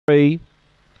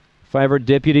Favourite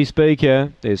Deputy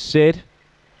Speaker. They're set.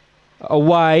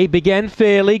 Away, began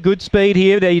fairly, good speed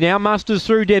here. He now musters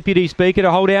through Deputy Speaker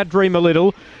to hold out Dream a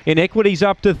Little. Inequity's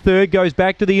up to third, goes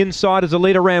back to the inside as the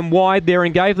leader ran wide there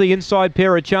and gave the inside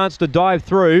pair a chance to dive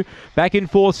through. Back in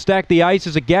fourth, Stack the Ace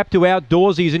as a gap to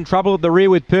Outdoorsy. He's in trouble at the rear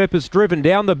with Purpose Driven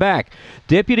down the back.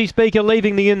 Deputy Speaker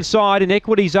leaving the inside.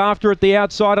 Inequity's after at the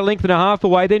outside, a length and a half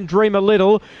away. Then Dream a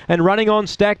Little and running on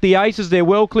Stack the Aces. They're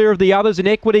well clear of the others.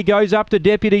 Inequity goes up to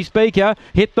Deputy Speaker.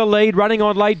 Hit the lead, running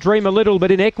on late Dream a Little, but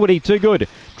Inequity too good.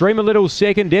 Dream a Little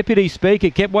second. Deputy Speaker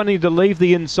kept wanting to leave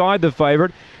the inside, the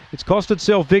favourite. It's cost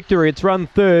itself victory. It's run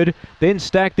third. Then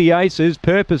Stack the Aces.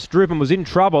 Purpose Driven was in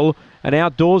trouble, and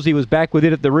Outdoorsy was back with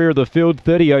it at the rear of the field.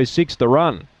 30.06 the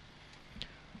run.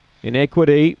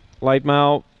 Inequity, late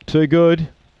mail, too good.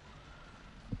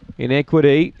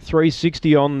 Inequity,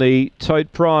 360 on the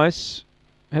tote price.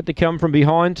 Had to come from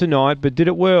behind tonight, but did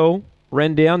it well.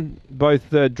 Ran down both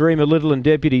Dream a Little and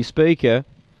Deputy Speaker.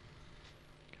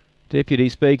 Deputy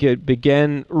Speaker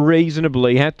began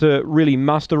reasonably, had to really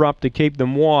muster up to keep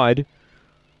them wide.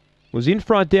 Was in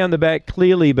front down the back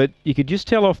clearly, but you could just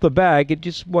tell off the back, it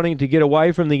just wanting to get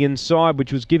away from the inside,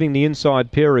 which was giving the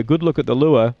inside pair a good look at the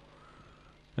lure.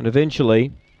 And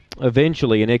eventually,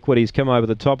 Inequity's come over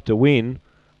the top to win.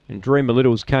 And Dream a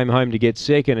Little's came home to get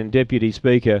second, and Deputy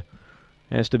Speaker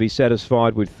has to be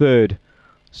satisfied with third.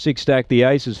 Six Stack the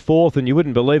Ace is fourth, and you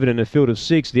wouldn't believe it in a field of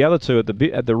six. The other two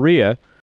at the rear